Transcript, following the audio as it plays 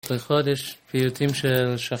בסליחות יש פיוטים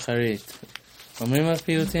של שחרית. אומרים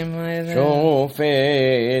הפיוטים האלה?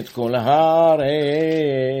 שופט כל הארץ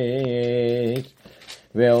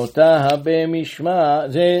ואותה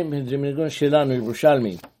במשמעת, זה ניגון שלנו,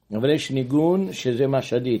 ירושלמי, אבל יש ניגון שזה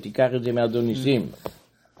משדי, תיקח את זה מאדוניסים.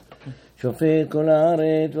 שופט כל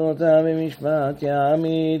הארץ ואותה במשפט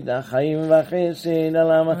יעמיד החיים והחסד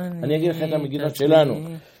על העם. אני אגיד לך את המגילות שלנו.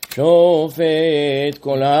 שופט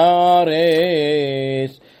כל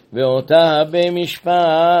הארץ ואותה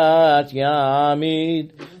במשפט יעמיד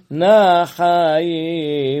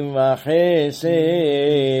החיים והחסד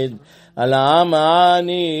על העם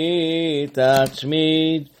העני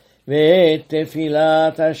תצמיד ואת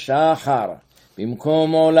תפילת השחר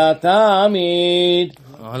במקום עולה תמיד.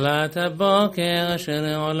 עולת הבוקר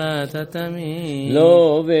אשר עולת התמיד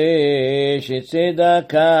לובש את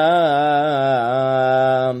צדקה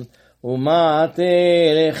ומעטה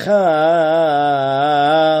לך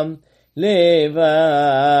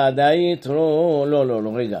לבד היתרו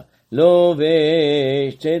רגע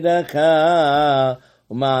לובש צדקה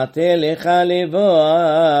ומעטה לך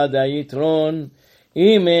לבד היתרון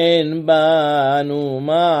אם אין בנו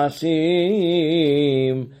מעשים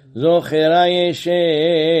זוכר הישן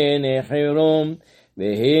חירום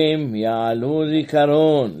והם יעלו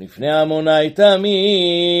זיכרון לפני עמוני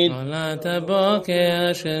תמיד. עולת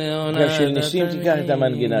הבוקר אשר עולת התמיד. של ניסים תיקח את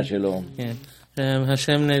המנגינה שלו. כן.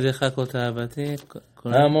 השם נגדך כל תאוותי.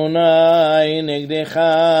 עמוני נגדך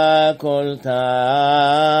כל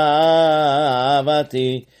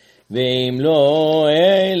תאוותי ואם לא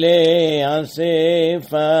אלה על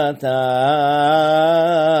שפתי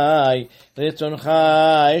רצונך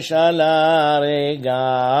אשאל רגע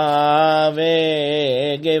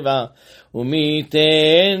וגבה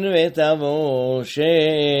ומיתן ותבוא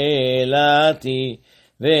שאלתי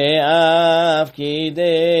ואף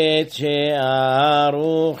קידת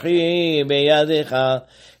שערוכי בידך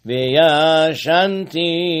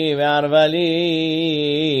וישנתי וערבה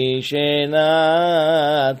לי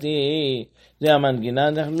שנתי. זה המנגינה,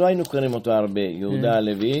 אנחנו לא היינו קוראים אותו הרבה, יהודה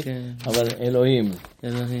הלוי, אבל אלוהים.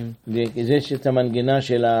 זה שאת המנגינה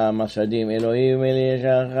של המשדים, אלוהים אלי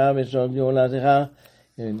ישעך בסוד גאולתך,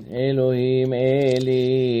 אלוהים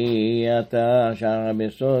אלי אתה שער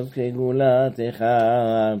בסוד גאולתך.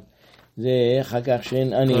 זה אחר כך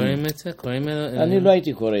שנענים. קוראים את זה? אני לא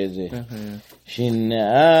הייתי קורא את זה.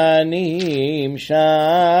 שנענים שנענים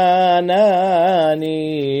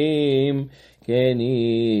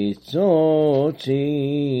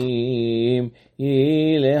כניצוצים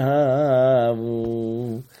ילהבו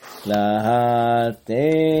להטם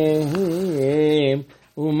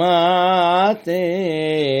ומעטם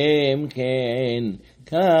כן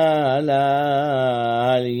כלל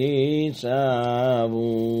יצבו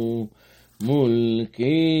מול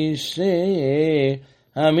כיסא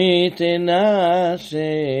המתנשא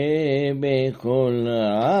בכל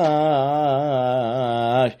רעש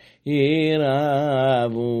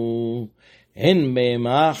ירבו הן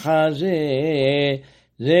במחזה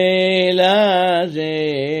זה לזה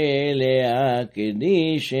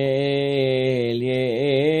להקדיש אל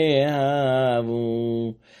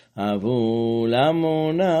יאהבו אבו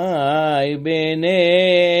למוני בן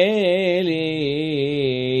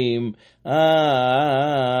אלים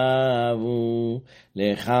אבו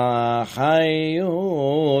לך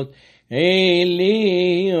חיות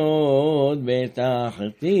אליות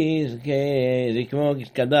בתחתית זה כמו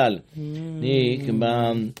כדל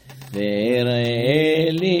נקבם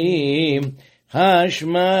ורעלים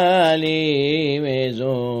חשמלים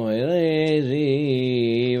זוהרזים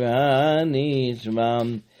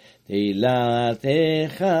הנצבם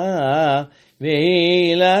תהילתך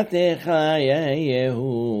והילתך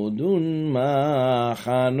יהודון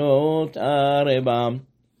מחנות ארבע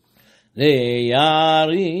זה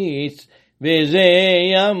יריץ וזה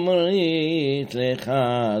ימריץ לך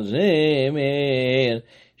זמר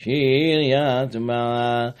שיר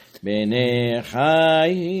יטבע בני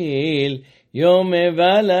חיל יום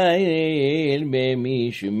וליל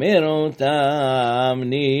במשמרותם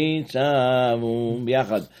ניצבו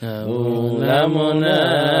ביחד ולמוני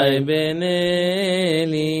בן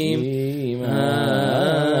אלים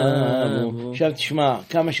אבו. עכשיו תשמע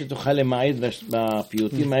כמה שתוכל למעט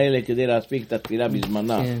בפיוטים האלה כדי להספיק את התפילה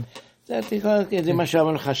בזמנה. זה מה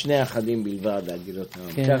שאמר לך שני אחדים בלבד להגיד אותם.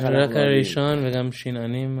 כן, רק הראשון וגם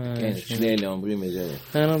שינענים. כן, שני אלה אומרים את זה.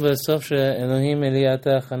 קראנו בסוף שאלוהים אלי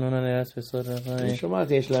אתה חנון הנרץ בסוד החיים. אני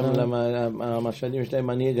שמעתי, יש להם, המשלים יש להם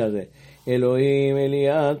מנהיג הזה. אלוהים אלי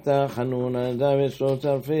אתה חנון הנרץ בסוד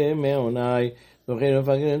צרפי מעוני זוכר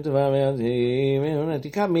ופגר טובה מעזים מעוני.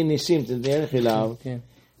 תיקח מניסים, תדרך אליו.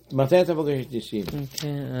 מתי אתה פוגש את ניסים?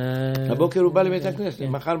 הבוקר הוא בא לבית הכנסת,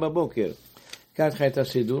 מחר בבוקר. קח לך את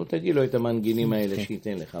הסידור, תגיד לו את המנגינים האלה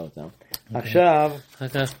שייתן לך אותם. עכשיו... אחר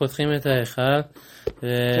כך פותחים את האחד.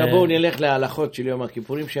 עכשיו בואו נלך להלכות של יום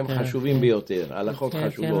הכיפורים שהם חשובים ביותר. הלכות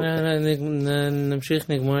חשובות. נמשיך,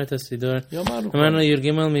 נגמור את הסידור. אמרנו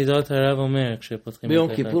י"ג מידות הרב אומר כשפותחים את האחד.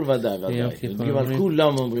 ביום כיפור ודאי.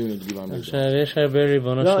 כולם אומרים י"ג מידות. עכשיו יש הרבה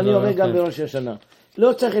ריבונו של עולם. לא, אני אומר גם בראש השנה.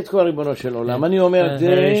 לא צריך את כל ריבונו של עולם. אני אומר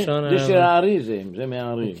זה של הארי זה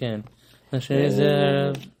מהארי. כן. השני זה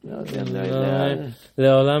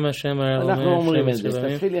לעולם השם הרב אומר. אנחנו אומרים את זה,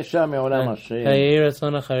 תתחיל ישר מעולם השם. יהי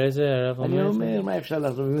רצון אחרי זה הרב אומר. אני אומר, מה אפשר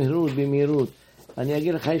לעשות? במהירות. אני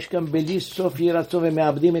אגיד לך, יש כאן בלי סוף יהי רצון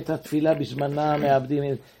ומאבדים את התפילה בזמנה, מאבדים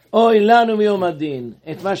את... אוי לנו מיום הדין,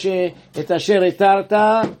 את אשר התרת,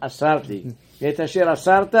 אסרתי. את אשר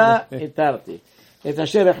אסרת, התרתי. את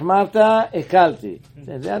אשר החמרת, הקלתי.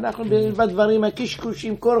 זה אנחנו בדברים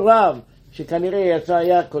הקשקושים, כל רב. שכנראה יצא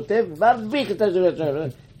היה כותב, מרביק את זה.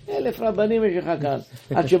 1000 רבנים יש לך כאן.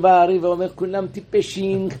 עד שבא הרי ואומר, כולם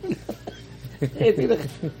טיפשים.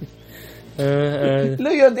 לא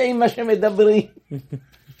יודעים מה שמדברים.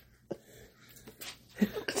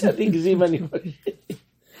 קצת הגזים אני חושב.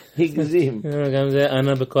 הגזים. גם זה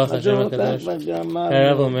ענה בכוח השם הקדוש.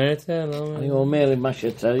 הרב אומר את זה? אני אומר מה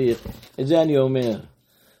שצריך. את זה אני אומר.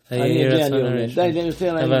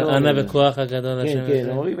 אבל ענה בכוח הגדול השם. כן,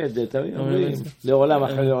 אומרים את זה, אומרים. לעולם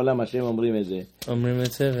אחרי לעולם השם אומרים את זה. אומרים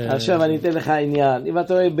את זה. עכשיו אני אתן לך עניין. אם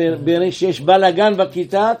אתה רואה ברך שיש בלגן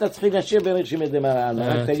בכיתה, אתה צריך לשב ברך שמדמר.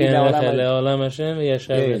 כן, לעולם השם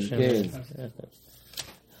וישב השם.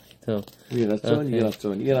 טוב. יהי רצון, יהי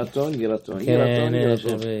רצון, יהי רצון, יהי רצון. כן,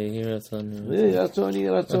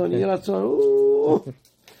 יהי רצון.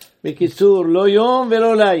 בקיצור, לא יום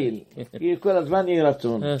ולא ליל. כל הזמן יהי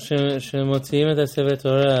רצון. שמוציאים את הספר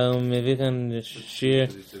תורה, הוא מביא כאן שיר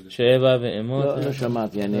שאבא ואמות. לא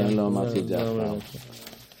שמעתי, אני לא אמרתי את זה אף פעם.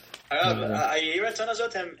 הרב, היהי רצון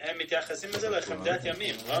הזאת, הם מתייחסים לזה לחמדת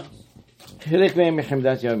ימים, לא? חלק מהם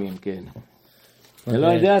מחמדת ימים, כן. אני לא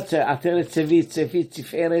יודע, עטרת צבי,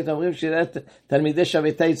 תפארת, אומרים שתלמידי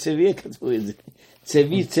שבתאי צבי כתבו את זה.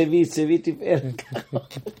 צבי, תפארת.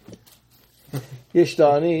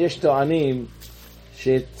 יש טוענים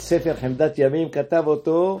שספר חמדת ימים כתב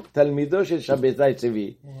אותו תלמידו של שבתאי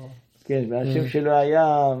צבי. כן, והשם שלו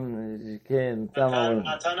היה, כן,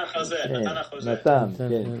 נתן החוזה.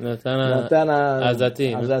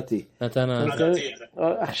 נתן עזתי.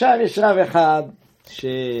 עכשיו יש רב אחד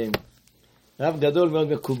רב גדול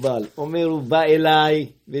מאוד מקובל, אומר הוא בא אליי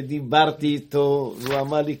ודיברתי איתו והוא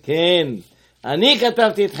אמר לי כן, אני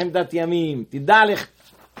כתבתי את חמדת ימים, תדע לך.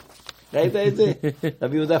 ראית את זה?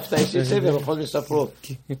 רבי יהודה פתאי של ספר, יכול לספרו.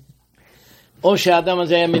 או שהאדם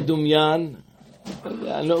הזה היה מדומיין,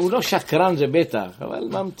 הוא לא שקרן זה בטח, אבל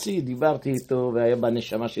ממציא, דיברתי איתו והיה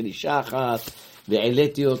בנשמה של אישה אחת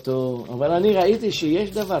והעליתי אותו, אבל אני ראיתי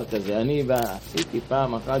שיש דבר כזה, אני עשיתי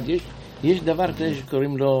פעם אחת, יש דבר כזה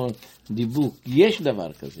שקוראים לו דיבוק, יש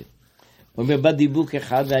דבר כזה. הוא אומר, בא דיבוק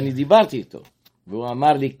אחד ואני דיברתי איתו. והוא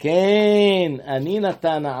אמר לי, כן, אני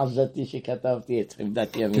נתן העזתי שכתבתי את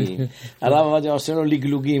חמדת ימים. הרב עובדיה עושה לו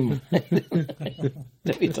לגלוגים.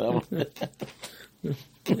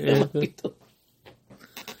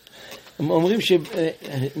 אומרים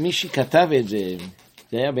שמי שכתב את זה,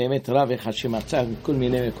 זה היה באמת רב אחד שמצא בכל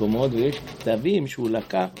מיני מקומות, ויש כתבים שהוא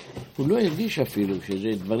לקח, הוא לא הרגיש אפילו שזה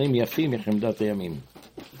דברים יפים מחמדת הימים.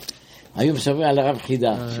 היו מספרים על הרב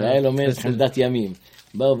חידה, שהיה לומד את חמדת ימים.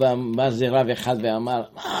 בא זה רב אחד ואמר,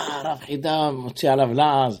 רב חידה מוציא עליו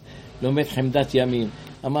לעז, לומד חמדת ימים.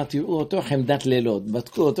 אמרתי, הוא אותו חמדת לילות,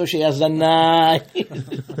 בדקו אותו שהיה זנאי.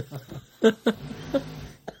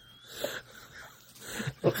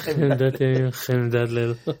 חמדת ימים, חמדת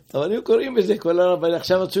לילות. אבל הם קוראים בזה, אבל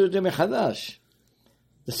עכשיו רצו את זה מחדש.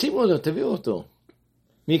 שימו אותו, תביאו אותו.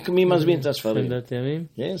 מי מזמין את הספרים? חמדת ימים?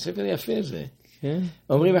 כן, ספר יפה זה.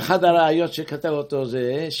 אומרים אחד הראיות שכתב אותו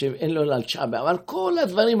זה שאין לו על תשעה באב, אבל כל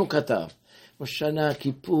הדברים הוא כתב. שנה,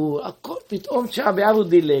 כיפור, הכל פתאום תשעה באב הוא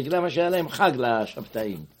דילג, למה שהיה להם חג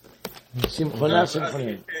לשבתאים. שמחונה.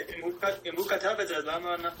 אם הוא כתב את זה, אז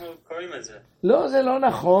למה אנחנו קוראים את זה? לא, זה לא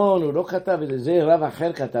נכון, הוא לא כתב את זה, זה רב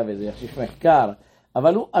אחר כתב את זה, יש מחקר.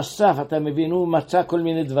 אבל הוא אסף, אתה מבין, הוא מצא כל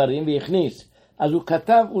מיני דברים והכניס. אז הוא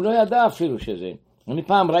כתב, הוא לא ידע אפילו שזה. אני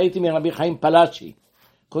פעם ראיתי מרבי חיים פלאצ'י,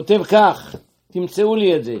 כותב כך, תמצאו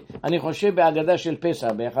לי את זה. אני חושב בהגדה של פסח,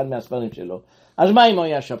 באחד מהספרים שלו. אז מה אם הוא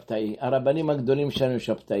היה שבתאי? הרבנים הגדולים שלנו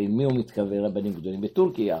שבתאים. מי הוא מתכוון, רבנים גדולים?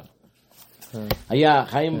 בטורקיה. היה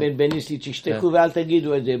חיים בן בניסטי, תשתקו ואל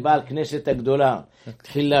תגידו את זה, בעל כנסת הגדולה.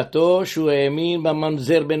 תחילתו שהוא האמין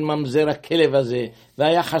בממזר בן ממזר הכלב הזה,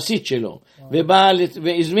 והיה חסיד שלו, ובא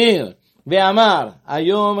והזמיר, ואמר,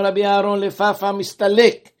 היום רבי אהרון לפאפה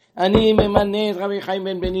מסתלק, אני ממנה את רבי חיים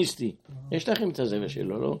בן בניסטי. יש לכם את הזבל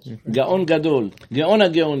שלו, לא? גאון גדול, גאון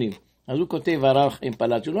הגאונים. אז הוא כותב הרב חיים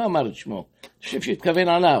פלאץ', הוא לא אמר את שמו, אני חושב שהתכוון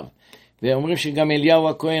עליו. ואומרים שגם אליהו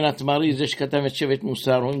הכהן התמרי, זה שכתב את שבט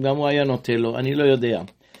מוסר, גם הוא היה נוטה לו, אני לא יודע.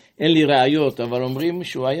 אין לי ראיות, אבל אומרים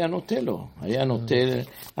שהוא היה נוטה לו, היה נוטה.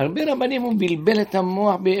 הרבה רבנים הוא בלבל את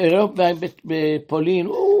המוח באירופה, בפולין,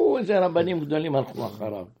 איזה רבנים גדולים הלכו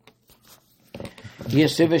אחריו.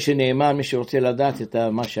 יש ספר שנאמר, מי שרוצה לדעת את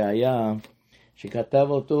מה שהיה, שכתב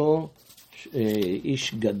אותו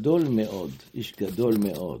איש גדול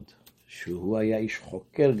מאוד, שהוא היה איש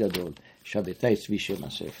חוקר גדול, שבתאי צבי שם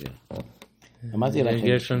הספר. אמרתי לכם,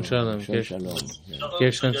 גרשון שלום.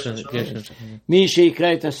 מי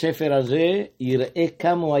שיקרא את הספר הזה, יראה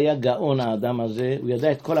כמה הוא היה גאון האדם הזה, הוא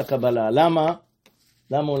ידע את כל הקבלה. למה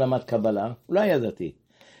הוא למד קבלה? הוא לא היה דתי.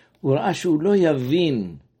 הוא ראה שהוא לא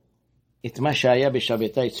יבין את מה שהיה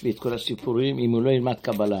בשבתאי צבי, את כל הסיפורים, אם הוא לא ילמד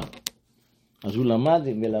קבלה. אז הוא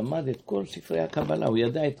למד את כל ספרי הקבלה, הוא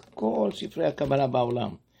ידע את כל ספרי הקבלה בעולם.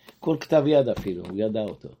 כל כתב יד אפילו, הוא ידע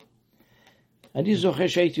אותו. אני זוכר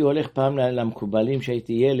שהייתי הולך פעם למקובלים,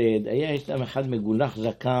 שהייתי ילד, היה שם אחד מגולח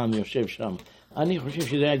זקן, יושב שם. אני חושב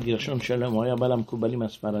שזה היה גרשון שלום, הוא היה בא למקובלים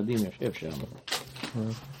הספרדים, יושב שם.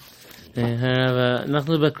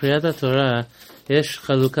 אנחנו בקריאת התורה, יש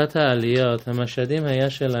חלוקת העליות, המשדים היה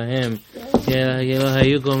שלהם,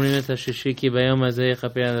 היו גומרים את השישי, כי ביום הזה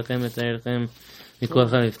יכפר עליכם את הערכם,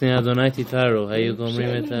 מכוח לפני אדוני תתארו, היו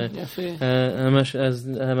גומרים את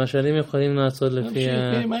אז המשלים יכולים לעשות לפי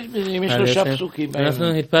יש 3 פסוקים. אנחנו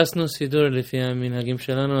הדפסנו סידור לפי המנהגים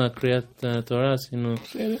שלנו, הקריאת התורה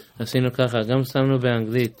עשינו ככה, גם שמנו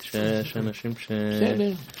באנגלית, שאנשים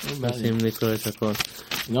שרוצים לקרוא את הכל.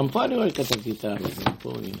 גם פה אני רואה כתבתי תתארו.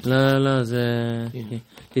 לא, זה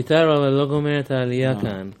תתארו, אבל לא גומר את העלייה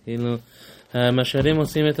כאן, כאילו המשלים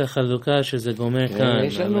עושים את החלוקה שזה גומר כאן.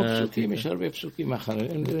 יש לנו פסוקים, יש הרבה פסוקים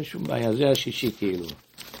אחרים, אין שום בעיה, זה השישי כאילו.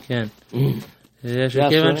 כן. זה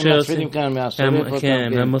הסורים מתחילים כאן מהסורף אותם.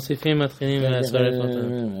 כן, המוסיפים מתחילים מהסורף אותם.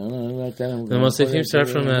 המוסיפים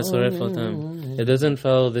סרפון מהסורף אותם. It doesn't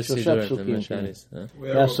follow the Siddur, the Masharis.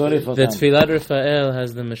 The Tfilat Raphael has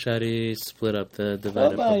the Mashari split up, the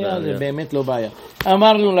divided. לא בעיה, זה באמת לא בעיה.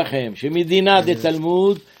 אמרנו לכם שמדינה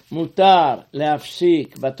דתלמוד מותר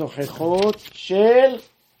להפסיק בתוכחות של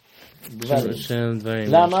דברים.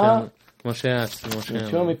 למה? משה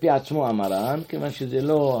מפי עצמו אמרן, כיוון שזה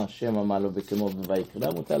לא השם אמר לו כמו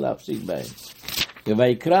בויקרא, מותר להפסיק בהם.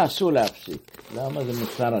 בויקרא אסור להפסיק. למה? זה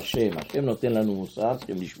מוסר השם. השם נותן לנו מוסר,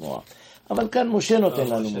 צריכים לשמוע. אבל כאן משה נותן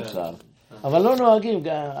לנו מוסר. אבל לא נוהגים,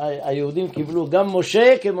 היהודים קיבלו גם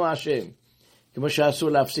משה כמו השם. כמו שאסור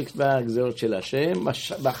להפסיק בגזרות של השם.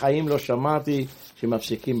 בחיים לא שמעתי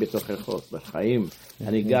שמפסיקים בתוכחות. בחיים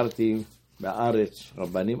אני גרתי בארץ,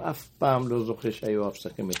 רבנים אף פעם לא זוכר שהיו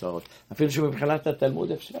הפסקים בתוכחות. אפילו שמבחינת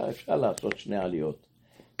התלמוד אפשר לעשות 2 עליות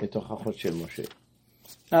בתוכחות של משה.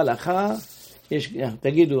 הלכה,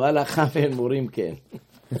 תגידו, הלכה ואין מורים כן.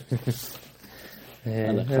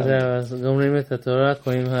 אז גומרים את התורה,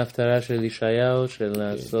 קוראים ההפטרה של ישעיהו, של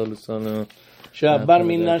סולו. שהבר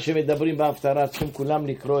מינן שמדברים בהפטרה, צריכים כולם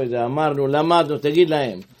לקרוא את זה. אמרנו, למדנו, תגיד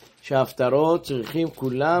להם, שההפטרות צריכים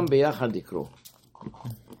כולם ביחד לקרוא.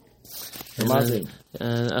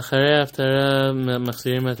 אחרי ההפטרה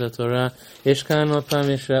מחזירים את התורה. יש כאן עוד פעם,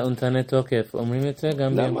 יש אונתני תוקף. אומרים את זה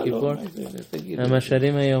גם ביום כיפור?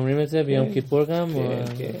 המשלים היו אומרים את זה ביום כיפור גם?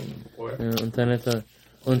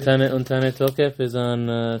 אונתני תוקף is on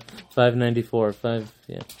 594.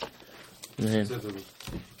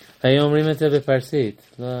 היו אומרים את זה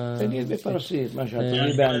בפרסית. תגיד בפרסית, מה שאתה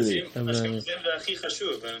באנגלית. זה הכי חשוב.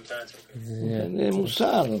 זה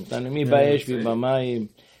מוסר, מי באש ובמים.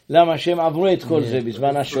 למה שהם עברו את כל זה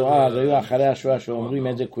בזמן השואה, והיו אחרי השואה שאומרים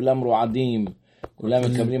את זה, כולם רועדים, כולם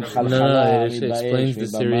מקבלים חלחלה מבאש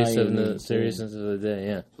ובמים. seriousness of the day,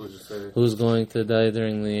 yeah. Who's going to die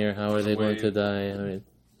during the year? How are they going to die?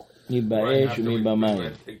 מבאש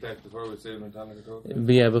ובמים.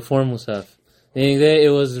 Yeah, before Musaf.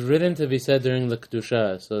 It was written to be said during the Kedusha,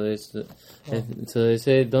 so they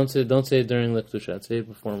say don't say it during the Kedusha, say it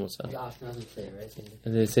before Musaf.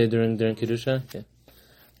 They say during Kedusha? Yeah.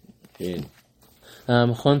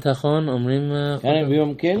 חון תחון אומרים כן,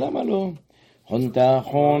 ביום כן, למה לא? חון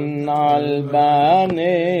תחון על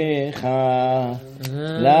בניך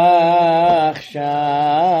לך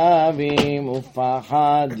שבים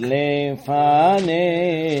ופחד לפניך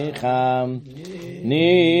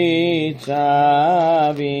ניצבים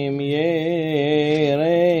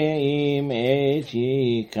יראים את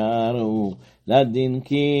שיקרו לדין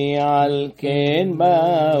כי על כן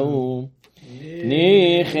באו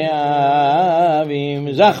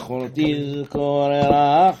נכאבים זכור תזכור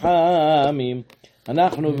רחמים.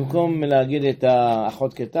 אנחנו במקום להגיד את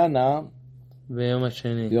האחות קטנה ביום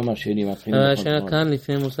השני. ביום השני מתחילים. השנה כאן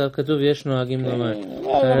לפני מוסף כתוב יש נוהגים לומר.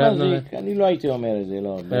 אני לא הייתי אומר את זה,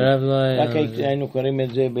 לא. רק היינו קוראים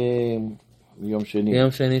את זה ביום שני.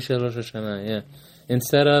 ביום שני של ראש השנה,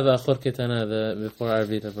 instead of אחות קטנה before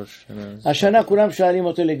ערבית of ראש השנה. השנה כולם שואלים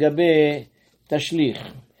אותו לגבי תשליך.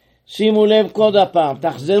 שימו לב עוד הפעם,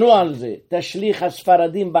 תחזרו על זה. תשליך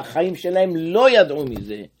הספרדים בחיים שלהם לא ידעו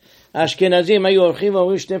מזה. האשכנזים היו הולכים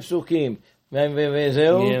ואומרים שני פסוקים.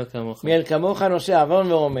 וזהו, מיאל כמוך נושא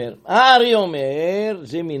עוון ואומר. הארי אומר,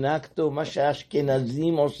 זה מנהג טוב, מה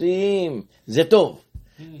שהאשכנזים עושים, זה טוב.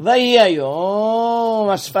 ויהי היום,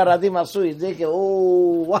 הספרדים עשו את זה,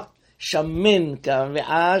 שמן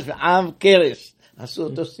ועש ועב קרס. עשו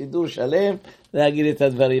אותו סידור שלם להגיד את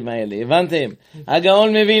הדברים האלה. הבנתם?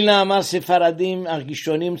 הגאון מווילנה אמר ספרדים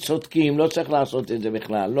הראשונים צודקים, לא צריך לעשות את זה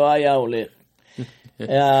בכלל, לא היה הולך.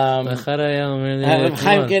 מחר היה אומר לי הרב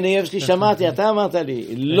חיים קניאבסקי שמעתי, אתה אמרת לי,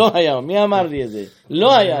 לא היה, מי אמר לי את זה?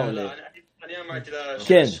 לא היה הולך. אני אמרתי לה,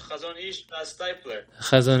 חזון איש והסטייפלר.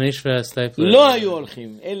 חזון איש והסטייפלר. לא היו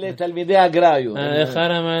הולכים, אלה תלמידי הגר"א היו. אחד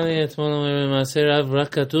אמר לי אתמול, במעשה רב, רק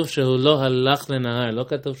כתוב שהוא לא הלך לנהר, לא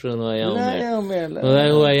כתוב שהוא לא היה אומר. אולי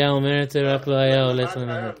הוא היה אומר את זה, רק לא היה הולך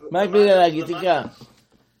לנהר. מה יש לי להגיד, תקרא?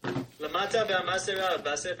 למטה במעשה רב,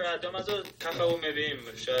 בספר האדום הזאת, ככה הוא מביאים,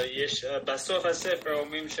 שיש בסוף הספר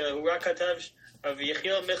אומרים שהוא רק כתב,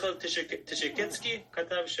 ויחיאל מיכל טשקינסקי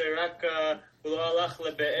כתב שרק הוא לא הלך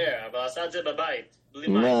לבאר, אבל עשה את זה בבית, בלי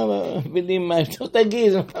מים. בלי מים,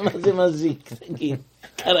 תגיד, מה זה מזיק, תגיד.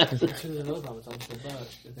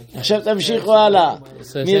 עכשיו תמשיכו הלאה.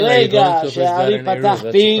 מרגע שהארי פתח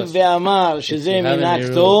פיו ואמר שזה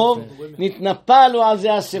מנהג טוב, נתנפלו על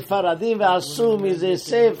זה הספרדים ועשו מזה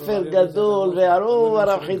ספר גדול והראו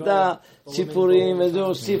הרב חידה סיפורים וזה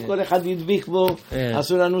הוסיף, כל אחד ידביק בו,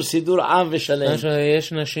 עשו לנו סידור עם ושלם.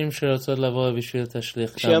 יש נשים שרוצות לבוא בשביל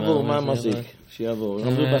תשליך. שיבואו, מה מזיק? שיבואו,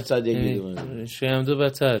 יעמדו בצד יגידו. שיעמדו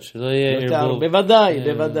בצד, שלא יהיה ערבוב. בוודאי,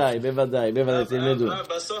 תלמדו.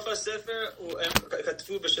 בסוף הספר הם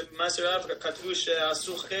כתבו, במעשה רב כתבו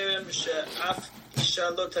שעשו חרם שאף אישה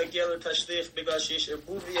לא תגיע לתשליך בגלל שיש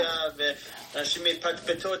ערבוביה ואנשים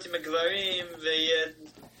מתפטפטות עם הגברים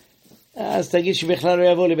אז תגיד שבכלל לא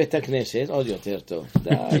יבוא לבית הכנסת, עוד יותר טוב.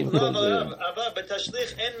 אבל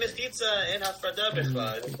בתשליך אין מחיצה, אין הפרדה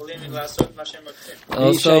בכלל, יכולים לעשות מה שהם רוצים.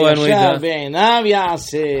 איש הישר בעיניו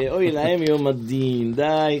יעשה, אוי להם יום הדין,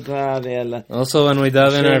 די כבר, יאללה. Also when we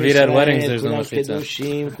daven Arvit at weddings there's no כולם מחיצה.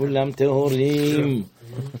 קדושים, כולם טהורים.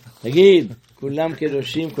 תגיד, כולם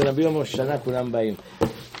קדושים, כולם ביום ראש השנה, כולם באים.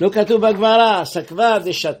 לא כתוב בגמרא, סקווה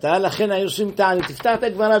דשתה, לכן היו עושים תענית. תפתח את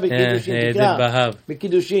הגמרא בקידושין, תקרא.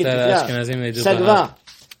 בקידושין, תקרא. סקווה,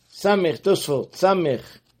 סמך, תוספות,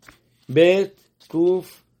 סמך, בית,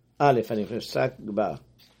 קוף, א', אני חושב, סקווה.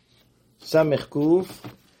 סמך, קוף,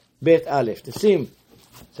 בית, א', תשים.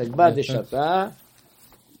 סקווה דשתה,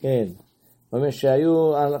 כן. אומר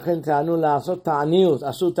שהיו, לכן טענו לעשות תעניות,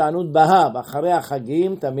 עשו תענות בהב, אחרי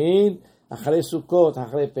החגים תמיד, אחרי סוכות,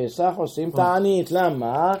 אחרי פסח, עושים תענית.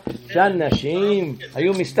 למה? שאנשים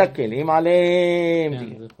היו מסתכלים עליהם.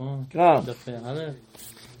 קרא.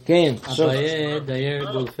 כן. אביי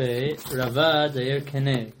דייר גולפי, רבה דייר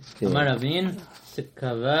קנה. אמר רבין,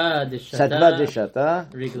 סקווה דשתה,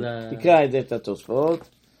 תקרא את זה את התוספות.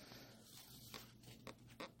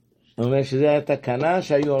 הוא אומר שזה היה תקנה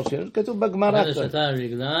שהיו עושים, כתוב בגמרא. דשתה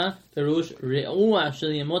רגלה, פירוש רעוע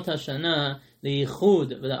של ימות השנה,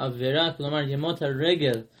 לייחוד ולעבירה, כלומר ימות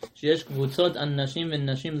הרגל, שיש קבוצות אנשים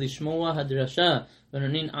ונשים לשמוע הדרשה,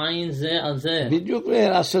 ונונין עין זה על זה. בדיוק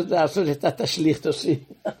לעשות את התשליך, תוסיף,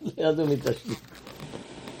 לידו מתשליך.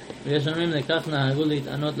 ויש אומרים לכך נהגו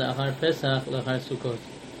להתענות לאחר פסח, לאחר סוכות.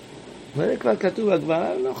 וזה כבר כתוב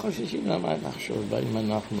בגמרא, לא חוששים למה נחשוב באים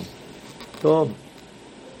אנחנו. טוב,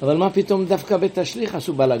 אבל מה פתאום דווקא בתשליך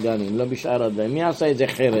עשו בלגנים, לא בשאר הדברים? מי עשה את זה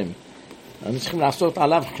חרם? אנחנו צריכים לעשות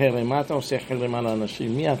עליו חרם. מה אתה עושה חרם על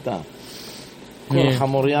האנשים? מי אתה? כל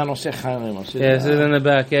חמוריין עושה חרם. Yeah, this is in the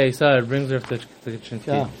back. Yeah, you saw it. Brings Rav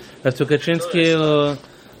Tukachinsky. Rav Tukachinsky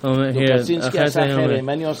דוקצינסקי עשה חרם.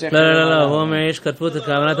 אני עושה חרם. לא, הוא אומר, יש כתבות את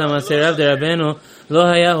כוונת המעשה רב דרבנו, לא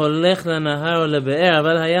היה הולך לנהר או לבאר,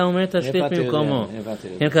 אבל היה אומר תשליך במקומו.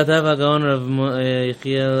 כן כתב הגאון רב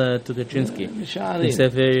יחיאל טוקצ'ינסקי.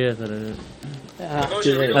 בספר...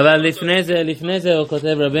 אבל לפני זה הוא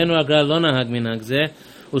כותב, רבנו הגר"א לא נהג מנהג זה,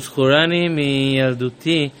 וזכורני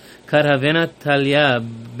מילדותי כרהבנה טליה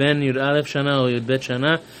בן י"א שנה או י"ב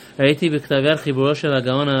שנה, ראיתי בכתב יד חיבורו של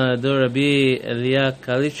הגאון הדור רבי אליהו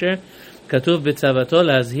קלישר, כתוב בצוותו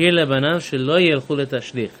להזהיר לבניו שלא ילכו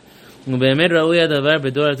לתשליך. ובאמת ראוי הדבר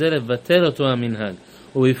בדור הזה לבטל אותו המנהג,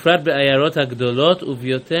 ובפרט בעיירות הגדולות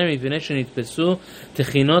וביותר מפני שנתפסו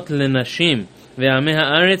תחינות לנשים, ועמי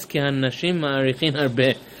הארץ כי הנשים מעריכים הרבה,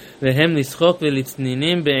 והם לשחוק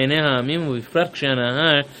ולצנינים בעיני העמים, ובפרט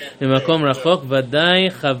כשהנהר במקום רחוק, ודאי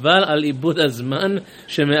חבל על איבוד הזמן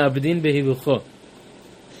שמאבדים בהילוכו.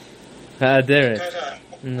 האדרת.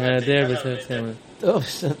 טוב,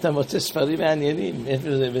 אתה מוצא ספרים מעניינים,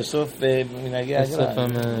 איפה זה בסוף מנהגי הגר"א. בסוף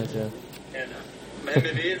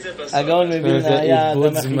הגאון מבין היה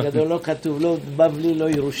האדם הכי גדול, לא כתוב, לא בבלי, לא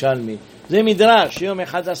ירושלמי. זה מדרש, יום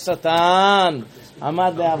אחד השטן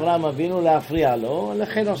עמד לאברהם אבינו להפריע לו,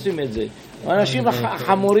 לכן עושים את זה. האנשים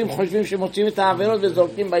החמורים חושבים שמוצאים את העבירות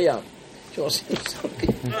וזורקים בים.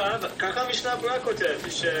 ככה המשנה ברורה כותב,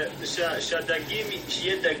 שהדגים,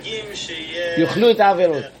 שיהיה דגים, שיהיה... יאכלו את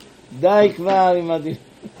העבירות. די כבר עם הדין.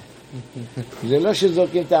 זה לא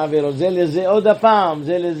שזורקים את העבירות, זה לזה, עוד הפעם,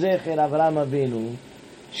 זה לזכר אברהם אבינו,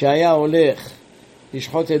 שהיה הולך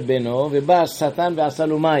לשחוט את בנו, ובא השטן ועשה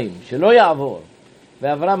לו מים, שלא יעבור.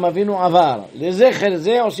 ואברהם אבינו עבר. לזכר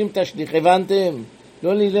זה עושים תשליך, הבנתם?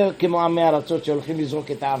 לא כמו עמי ארצות שהולכים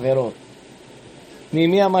לזרוק את העבירות.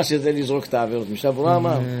 מי אמר שזה לזרוק את העבירות? משבוע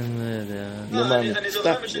אמר? אני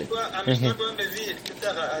זוכר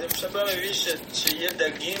המשבוע מביא שיהיה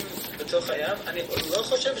דגים בתוך הים. אני לא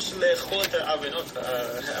חושב לאכול את העוונות,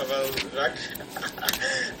 אבל רק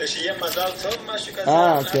שיהיה מזל טוב, משהו כזה.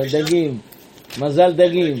 דגים, מזל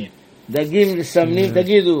דגים. דגים מסמנים,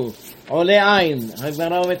 תגידו, עולה עין,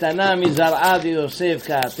 הגמרא אומרת, ענה מזרעה דיוסף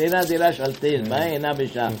כת, אינה דילה שלטל, מה אינה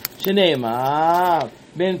בשעה? שנאמר,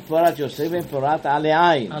 בן פורת יוסף, בן פורת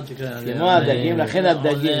עלה עין. כמו הדגים, לכן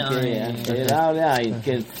הדגים, עולה עין,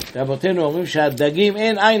 כן. רבותינו אומרים שהדגים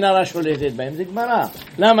אין עין הרע שולטת בהם, זה גמרא.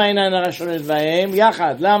 למה אין עין הרע שולטת בהם?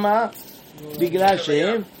 יחד, למה? בגלל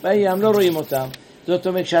שהם בים לא רואים אותם. זאת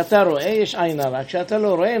אומרת, כשאתה רואה יש עין הרע, כשאתה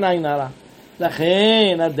לא רואה אין עין הרע.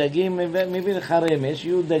 לכן הדגים מביא לך רמז,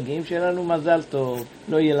 שיהיו דגים שיהיה לנו מזל טוב,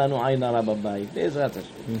 לא יהיה לנו עין הרע בבית, בעזרת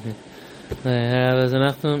השם. אז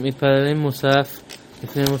אנחנו מתפללים מוסף,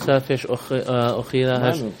 לפני מוסף יש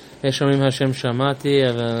אוכילה, יש אומרים השם שמעתי,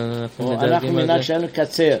 אבל אנחנו מדרגים על זה. אנחנו מנהג שלנו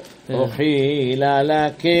קצר, אוכילה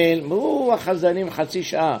לקל, החזנים חצי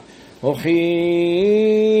שעה, אוכילה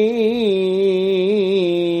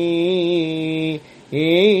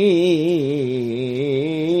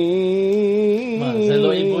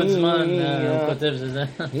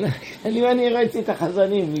אני ראיתי את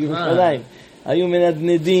החזנים בירושלים, היו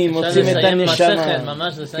מנדנדים, מוצאים את הנשמה,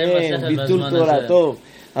 ביטול תורה, טוב,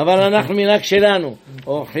 אבל אנחנו מנהג שלנו,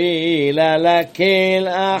 אוכילה לקל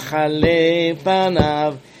אכלה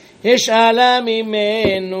פניו, השאלה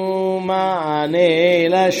ממנו מענה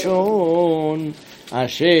לשון,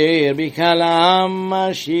 אשר בקהל העם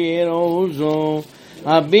השיר עוזו,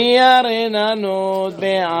 אביע רננות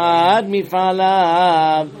בעד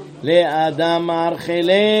מפעליו, לאדם ערכי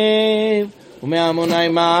לב ומהמוני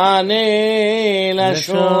מענה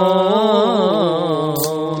לשון.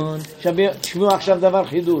 תשמעו עכשיו דבר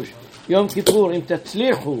חידוש, יום כיפור, אם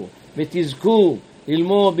תצליחו ותזכו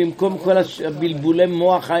ללמוד במקום כל הבלבולי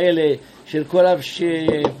מוח האלה של כל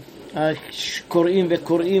הקוראים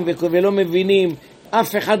וקוראים ולא מבינים,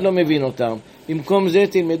 אף אחד לא מבין אותם, במקום זה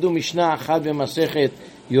תלמדו משנה אחת במסכת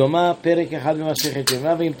יומא, פרק אחד במסכת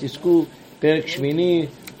יומא, ואם תזכו פרק שמיני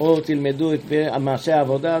או תלמדו את מעשה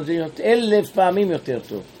העבודה, זה 1000 פעמים יותר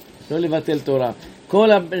טוב, לא לבטל תורה. כל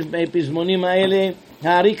הפזמונים האלה,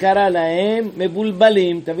 הארי קרא להם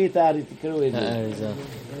מבולבלים, תביא את הארי, תקראו את זה.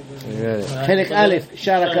 חלק א',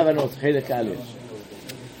 שער הכוונות, חלק א'.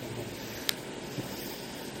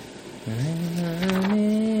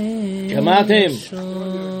 שמעתם?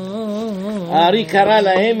 הארי קרא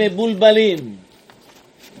להם מבולבלים.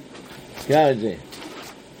 תקרא את זה.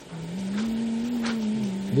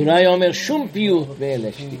 בונאי אומר שום פיוט באלה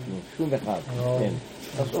שתקנו, שום אחד. כן.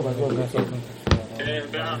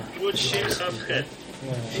 בעמוד שין ח"ח.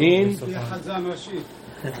 שין? שין ח"ח.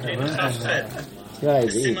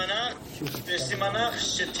 סימנך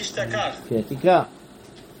שתשתכח. כן, תקרא.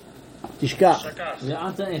 תשכח.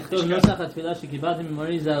 ועתה אכתוב נוסח התפילה שקיבלתי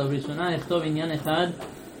ממורי ז"ל, ראשונה אכתוב עניין אחד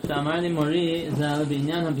שאמר לי מורי ז"ל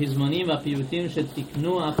בעניין הפזמונים והפיוטים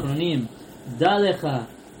שתקנו האחרונים. דע לך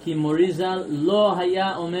כי מורי ז"ל לא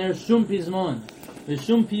היה אומר שום פזמון,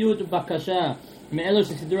 ושום פיוט בקשה מאלו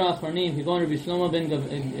שסידור האחרונים, כגון רבי שלמה בן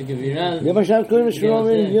גבירל. למשל קוראים לשלמה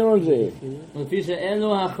בן גבירל זה. ולפי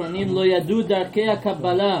שאלו האחרונים לא ידעו דרכי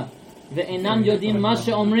הקבלה, ואינם יודעים מה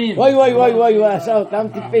שאומרים. וואי, עשה אותם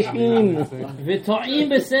טיפשים. וטועים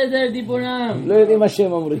בסדר דיבורם. לא יודעים מה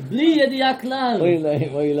שהם אומרים. בלי ידיעה כלל.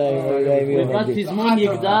 אוי להם. וברת פזמון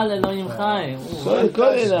יגדל אלוהים חי. כל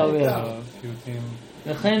אלה אומר.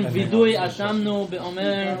 לכן וידוי אשמנו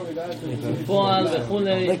באומר פועל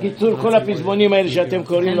וכולי. בקיצור כל הפזמונים האלה שאתם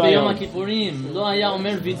קוראים לו היום. ביום הכיפורים לא היה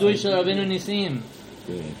אומר וידוי של רבנו ניסים.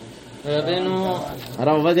 רבנו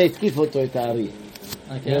הרב עובדיה התקיף אותו את הארי.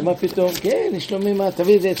 מה פתאום? כן, שלומי מה,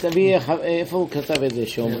 תביא איפה הוא כתב את זה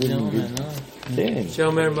שאומרים? כן.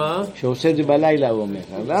 שאומר מה? שעושה את זה בלילה הוא אומר.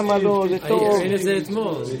 למה לא? זה טוב. ראינו את זה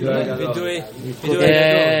אתמול. וידוי.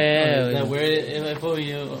 איפה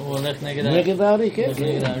הוא הולך נגד הארי? נגד הארי, כן.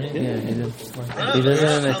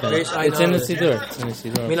 It's in the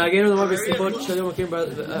Siddur. מנהגנו לומר בסליחות של יום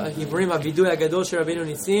הכיפורים הווידוי הגדול של רבינו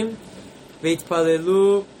ניסים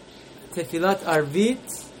והתפללו תפילת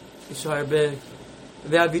ערבית, יש הרבה,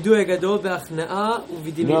 והווידוי הגדול בהכנעה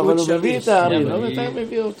ובדמיעות שליש. אבל הוא מביא את הארי, לא מתי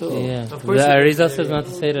מביא אותו. The Arizal says not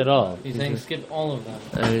to say it at all. He's saying skip all of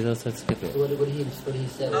that. Arizal said skip it. What did he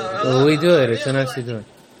say? Well, we do it, it's in our Siddur.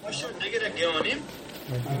 משהו נגד הגאונים?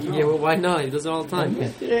 Yeah, well, why not? He does it all the time.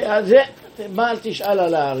 תראה, אז זה, מה אל תשאל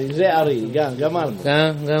על הארי, זה ארי, גמרנו.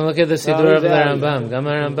 גם כדי סידור אבל הרמב"ם, גם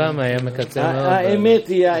הרמב"ם היה מקצר מאוד.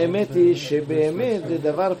 האמת היא שבאמת זה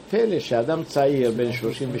דבר פלא שאדם צעיר, בן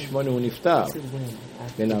 38 הוא נפטר,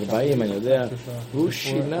 בן 40 אני יודע, והוא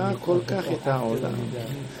שינה כל כך את העולם.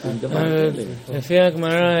 לפי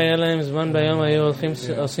הגמרא היה להם זמן ביום, היו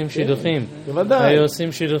עושים שידוכים. בוודאי. היו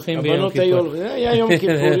עושים שידוכים ביום כיפור. היה יום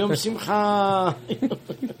כיפור, יום שמחה.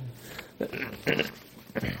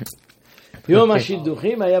 יום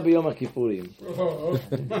השידוכים היה ביום הכיפורים.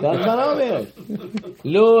 והגמרא אומרת,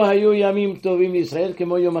 לא היו ימים טובים לישראל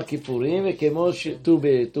כמו יום הכיפורים וכמו ט"ו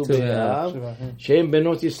באב, שהם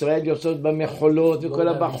בנות ישראל יוצאות במחולות וכל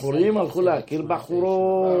הבחורים הלכו להכיר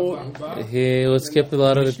בחורות. He would skip a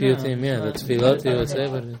lot of the פיוטים, the תפילות he would say.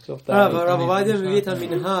 הרב עובדיה מביא את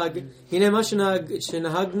המנהג, הנה מה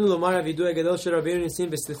שנהגנו לומר הווידוי הגדול של רבינו ניסים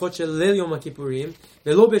בסליחות של ליל יום הכיפורים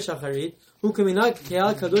ולא בשחרית, הוא כמנהג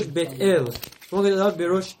קהל קדוש בית אל, כמו כתוב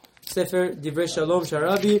בראש ספר דברי שלום של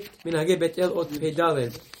הרבי, מנהגי בית אל אות פ"ד.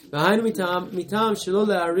 והיינו מטעם שלא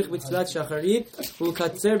להאריך בתפילת שחרית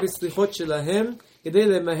ולקצר בסליחות שלהם, כדי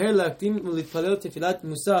למהר להקדים ולהתפלל תפילת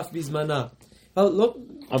מוסף בזמנה.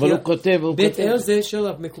 אבל הוא כותב, בית אל זה של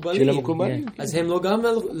המקובלים. של המקובלים. אז הם לא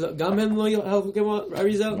גם הם לא הלכו כמו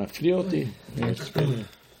אריזל? מפליא אותי.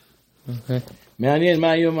 מעניין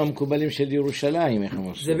מה היום המקובלים של ירושלים, איך הם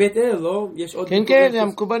עושים? זה בית אל, לא? יש עוד... כן, זה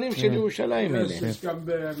המקובלים של ירושלים אלה.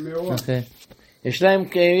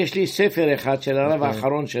 יש לי ספר אחד של הרב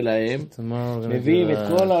האחרון שלהם, מביאים את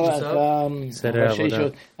כל הראשי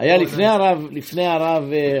שעות. היה לפני הרב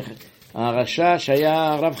הרשע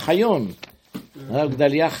שהיה הרב חיון, הרב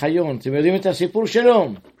גדליה חיון. אתם יודעים את הסיפור שלו?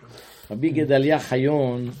 רבי גדליה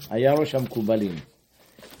חיון היה ראש המקובלים,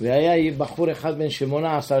 והיה בחור אחד בן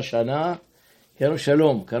 18 שנה,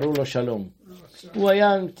 קראו לו שלום. הוא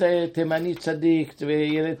היה תימני צדיק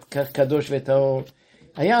וילד קדוש וטהור.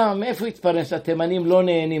 היה, מאיפה התפרנס? התימנים לא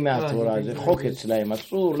נהנים מהתורה, זה חוק אצלהם,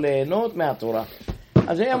 אסור ליהנות מהתורה.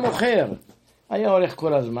 אז היה מוכר, היה הולך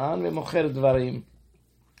כל הזמן ומוכר דברים.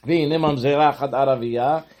 והנה ממזרה אחת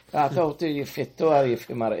ערבייה, ראתה אותי יפה תואר,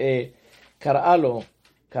 יפה מראה, קראה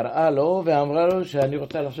לו ואמרה לו שאני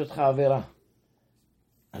רוצה לעשות לך עבירה.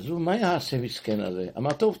 אז הוא, מה יעשה מסכן הזה?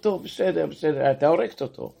 אמר, טוב, בסדר, אתה הורגת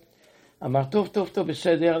אותו. אמר, טוב,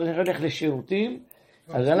 בסדר, אני הולך לשירותים.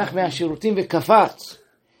 אז הלך מהשירותים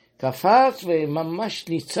קפץ וממש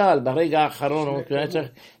ניצל ברגע האחרון.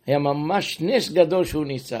 היה ממש נס גדול שהוא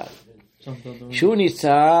ניצל. כשהוא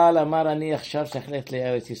ניצל, אמר, אני עכשיו צריך ללכת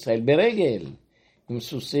לארץ ישראל ברגל. עם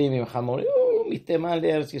סוסים, עם חמורים. הוא מתאמן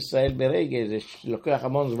לארץ ישראל ברגל, זה לוקח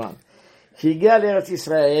המון זמן. כשהגיע לארץ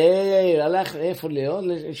ישראל, הלך איפה להיות?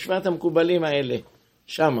 לשבט המקובלים האלה,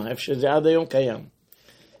 שם, איפה שזה עד היום קיים.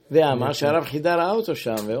 ואמר שהרב חידה ראה אותו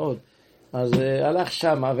שם ועוד. אז הלך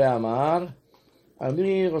שם ואמר,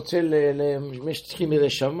 אני רוצה צריכים איזה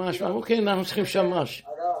שמש, אמרו כן, אנחנו צריכים שמש.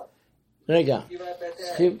 רגע,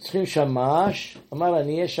 צריכים שמש, אמר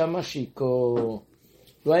אני אהיה שמשיקו.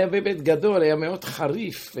 הוא היה בבית גדול, היה מאוד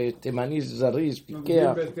חריף, תימני זריז,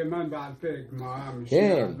 פיקח. בתימן בעל פה, גמרא,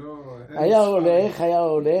 כן, היה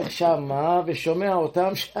הולך שמה ושומע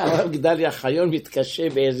אותם שהרב גדליה חיון מתקשה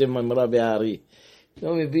באיזה ממרה בהרי.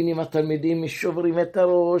 לא מבינים התלמידים, שוברים את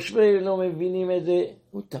הראש ולא מבינים את זה.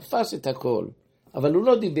 הוא תפס את הכל, אבל הוא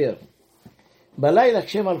לא דיבר. בלילה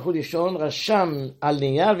כשהם הלכו לישון, רשם על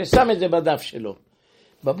נייר ושם את זה בדף שלו.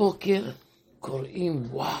 בבוקר קוראים,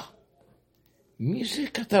 וואו, מי זה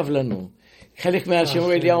כתב לנו? חלק מהאנשים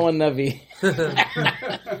הוא אליהו הנביא.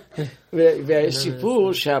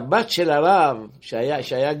 והסיפור שהבת של הרב,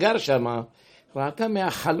 שהיה גר שם, ראתה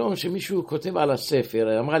מהחלום שמישהו כותב על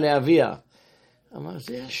הספר, אמרה לאביה, אמר,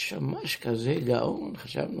 זה שמש כזה גאון,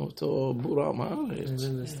 חשבנו אותו בורה מארץ.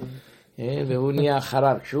 והוא נהיה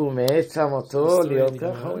אחריו, כשהוא מעץ שם אותו, להיות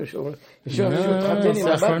ככה, מישהו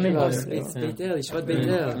התחתן עם הבת שלו. ביתר, ישבת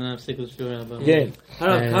ביתר. נפסיק לשיעור הבא. כן.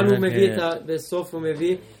 כאן הוא מביא בסוף הוא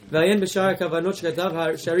מביא, ועיין בשאר הכוונות שכתב,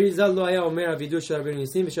 שהרי ז"ל לא היה אומר הווידוי של רבי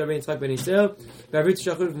ניסים ושל רבי יצחק בן ישראל, וערבית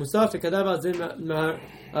שחרית מוסף, וכתב על זה,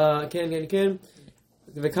 כן,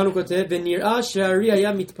 וכאן הוא כותב, ונראה שהרי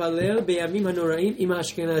היה מתפלל בימים הנוראים עם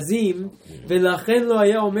האשכנזים, ולכן לא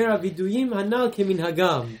היה אומר הווידויים הנ"ל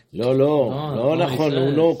כמנהגם. לא נכון,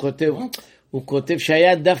 הוא לא כותב, הוא כותב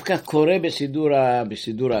שהיה דווקא קורא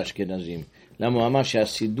בסידור האשכנזים. למה הוא אמר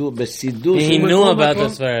שהסידור, בסידור... He knew about the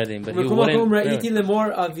ספרדים, but he מקום wouldn't... ראיתי למור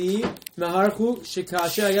אבי מהרחו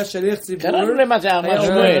שכאשר היה שליח ציבור קראנו למטה, אמר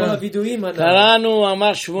שמואל. קראנו,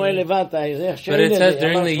 אמר שמואל לבד. But it says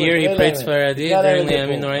during the year he prayed ספרדי, during the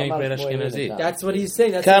ימים נוראים he prayed אשכנזי. That's what he's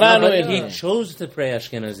saying. קראנו But he chose to pray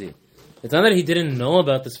אשכנזי. It's not that he didn't know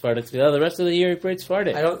about the Sephardic tefillah, the rest of the year he prayed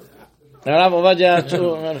Sephardic. הרב עובדיה,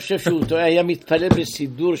 אני חושב שהוא היה מתפלל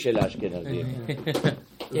בסידור של האשכנזים.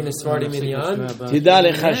 הנה ספרדים עניין. תדע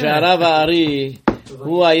לך שהרב הארי,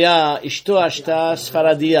 הוא היה, אשתו השתה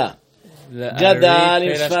ספרדיה. גדל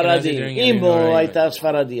עם ספרדים. אמו הייתה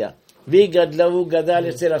ספרדיה. והיא גדלה, הוא גדל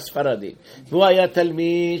אצל הספרדים. והוא היה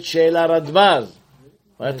תלמיד של הרדב"ז.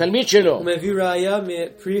 הוא היה תלמיד שלו. הוא מביא ראיה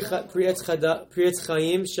מפרי עץ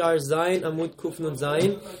חיים, שער זין, עמוד קנ"ז,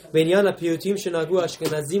 בעניין הפיוטים שנהגו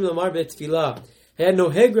האשכנזים לומר בתפילה. היה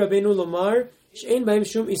נוהג רבנו לומר שאין בהם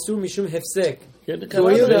שום איסור משום הפסק.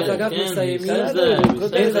 תואיל ואחר כך מסיימים,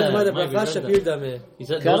 אין חתמת הברכה שפיר דמה. Those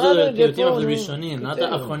are the פיוטים of the ראשונים, not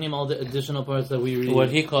the אחרונים, all the additional parts that we read. What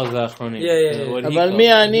he calls the אחרונים. אבל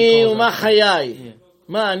מי אני ומה חיי?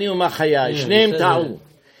 מה אני ומה חיי? שניהם טעו.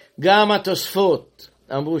 גם התוספות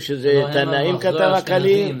אמרו שזה תנאים כתב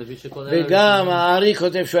הקלי, וגם הארי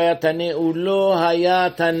כותב שהוא היה תנא, הוא לא היה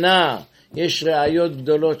תנא. יש ראיות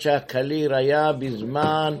גדולות שהקליר היה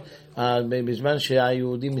בזמן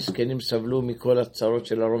שהיהודים מסכנים סבלו מכל הצרות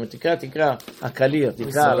של הרומא. תקרא, הקליר,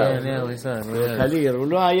 תקרא עליו. הקליר, הוא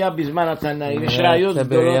לא היה בזמן התנא, יש ראיות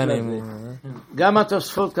גדולות לזה. גם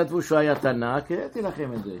התוספות כתבו שהוא היה תנא, קראתי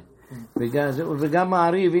לכם את זה. וגם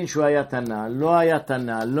הארי הבין שהוא היה תנא, לא היה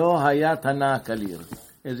תנא, לא היה תנא הקליר.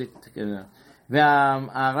 איזה תקנה.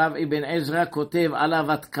 והרב אבן עזרא כותב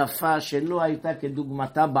עליו התקפה שלא הייתה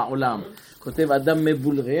כדוגמתה בעולם. כותב אדם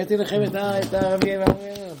מבולגר. ראיתי לכם את הרבי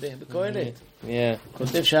בקהלת.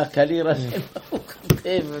 כותב שהקליר הזה הוא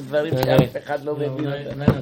כותב דברים שאף אחד לא מבין.